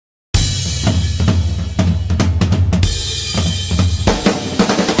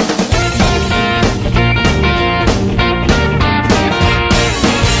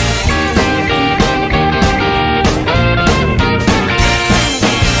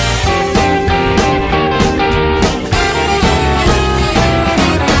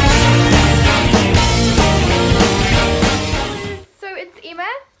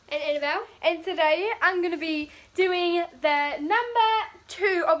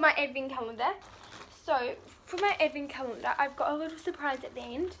got my advent calendar. So for my advent calendar, I've got a little surprise at the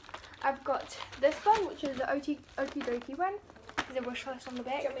end. I've got this one, which is the Okie Dokie one. There's a wish list on the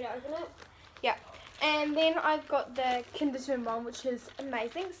back. Do you want me to open it? Yeah. And then I've got the Kinderton one, which is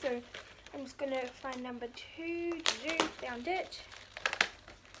amazing. So I'm just going to find number 2. Found it.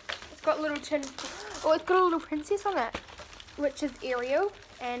 It's got a little tin. Oh, it's got a little princess on it, which is Ariel.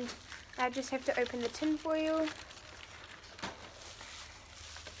 And I just have to open the tin foil.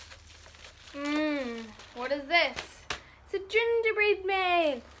 What is this? It's a gingerbread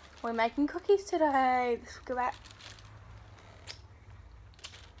man. We're making cookies today. Let's go back.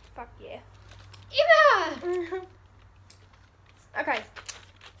 Fuck yeah. Eva! Okay.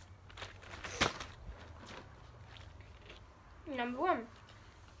 Number 1.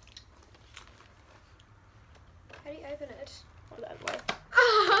 How do you open it? Oh, that way.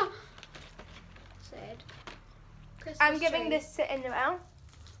 Ah! Sad. Christmas I'm giving tree. this to Annabelle.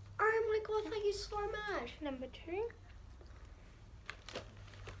 Oh my god, thank you so much. Number 2.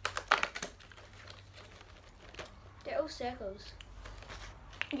 They're all circles.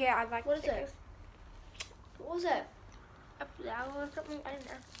 Yeah, I like What is it? stickers. What was it? A flower or something. I don't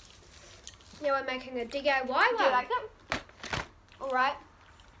know. Yeah, we're making a DIY Do one. you like it? Alright.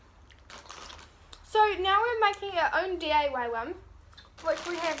 So now we're making our own DIY one, which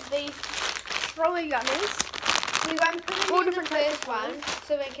we have these trolley gummies. We won't put All them in the different first one,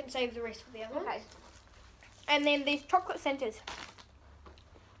 so we can save the rest for the other one. Okay. And then these chocolate centers.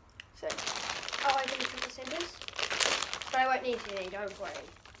 So Oh, I can put the centers. But I won't need any, don't worry.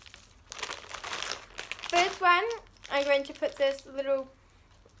 first one, I'm going to put this little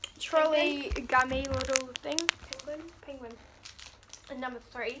trolley gummy little thing. Penguin. And number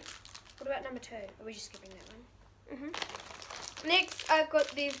 3. What about number 2? Are we just skipping that one? Next, I've got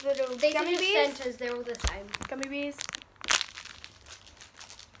these little These gummy are just bears. centers, they're all the same. Gummy bears.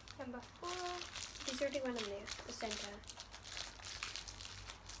 Number 4. There's already one in there, the center.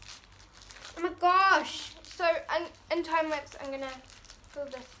 Oh my gosh! So in time lapse, I'm gonna fill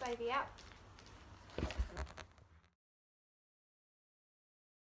this baby up.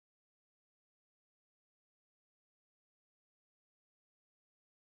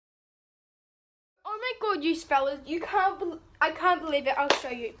 Oh my god, you fellas, I can't believe it. I'll show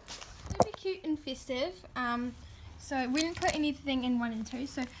you. Super cute and festive. So we didn't put anything in 1 and 2.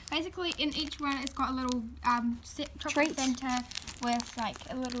 So basically, in each one, it's got a little chocolate center with like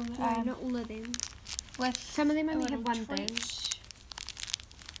a little not all of them. with Some of them a only little have one treat, thing.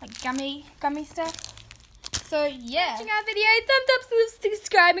 like gummy stuff. So yeah, watching our video, thumbs up,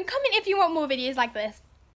 subscribe, and comment if you want more videos like this.